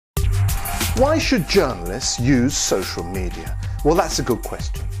Why should journalists use social media? Well, that's a good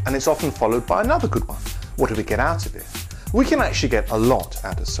question, and it's often followed by another good one. What do we get out of it? We can actually get a lot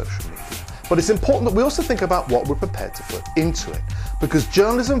out of social media, but it's important that we also think about what we're prepared to put into it, because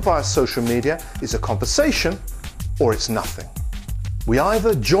journalism via social media is a conversation or it's nothing. We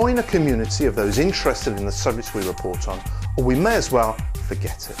either join a community of those interested in the subjects we report on, or we may as well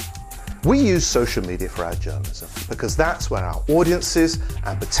forget it. We use social media for our journalism because that's where our audiences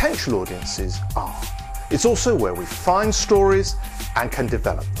and potential audiences are. It's also where we find stories and can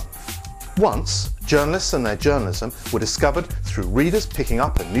develop them. Once, journalists and their journalism were discovered through readers picking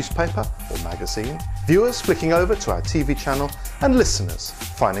up a newspaper or magazine, viewers flicking over to our TV channel, and listeners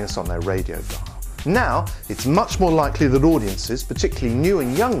finding us on their radio dial. Now, it's much more likely that audiences, particularly new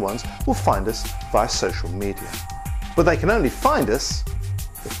and young ones, will find us via social media. But they can only find us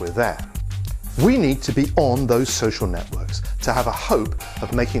if we're there. We need to be on those social networks to have a hope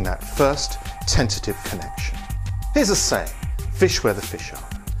of making that first tentative connection. Here's a saying, fish where the fish are.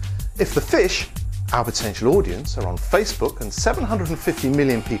 If the fish, our potential audience, are on Facebook and 750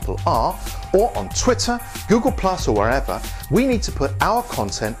 million people are, or on Twitter, Google+, or wherever, we need to put our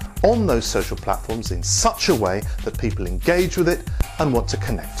content on those social platforms in such a way that people engage with it and want to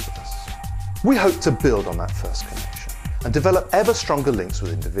connect with us. We hope to build on that first connection and develop ever stronger links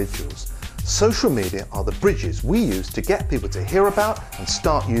with individuals. Social media are the bridges we use to get people to hear about and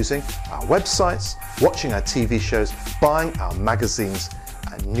start using our websites, watching our TV shows, buying our magazines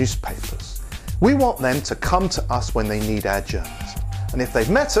and newspapers. We want them to come to us when they need our journalism. And if they've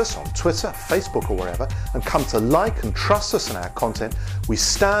met us on Twitter, Facebook or wherever and come to like and trust us and our content, we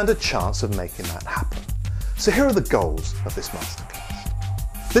stand a chance of making that happen. So here are the goals of this masterclass.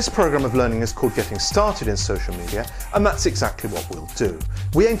 This program of learning is called Getting Started in Social Media, and that's exactly what we'll do.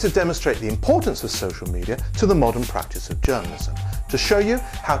 We aim to demonstrate the importance of social media to the modern practice of journalism, to show you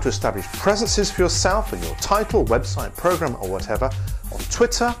how to establish presences for yourself and your title, website, program or whatever on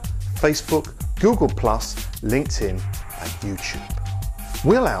Twitter, Facebook, Google+, LinkedIn and YouTube.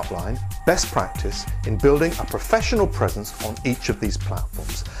 We'll outline best practice in building a professional presence on each of these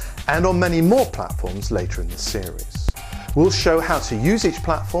platforms and on many more platforms later in the series. We'll show how to use each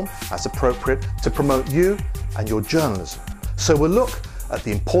platform as appropriate to promote you and your journalism. So we'll look at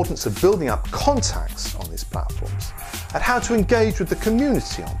the importance of building up contacts on these platforms, at how to engage with the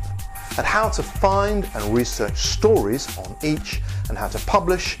community on them, at how to find and research stories on each, and how to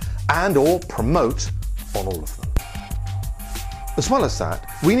publish and or promote on all of them. As well as that,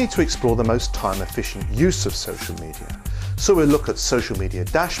 we need to explore the most time-efficient use of social media. So we'll look at social media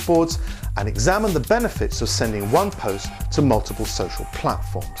dashboards and examine the benefits of sending one post to multiple social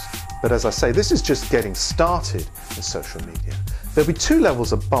platforms. But as I say, this is just getting started in social media. There'll be two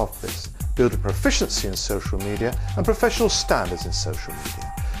levels above this, building proficiency in social media and professional standards in social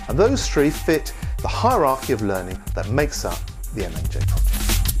media. And those three fit the hierarchy of learning that makes up the MMJ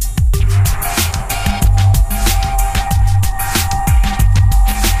project.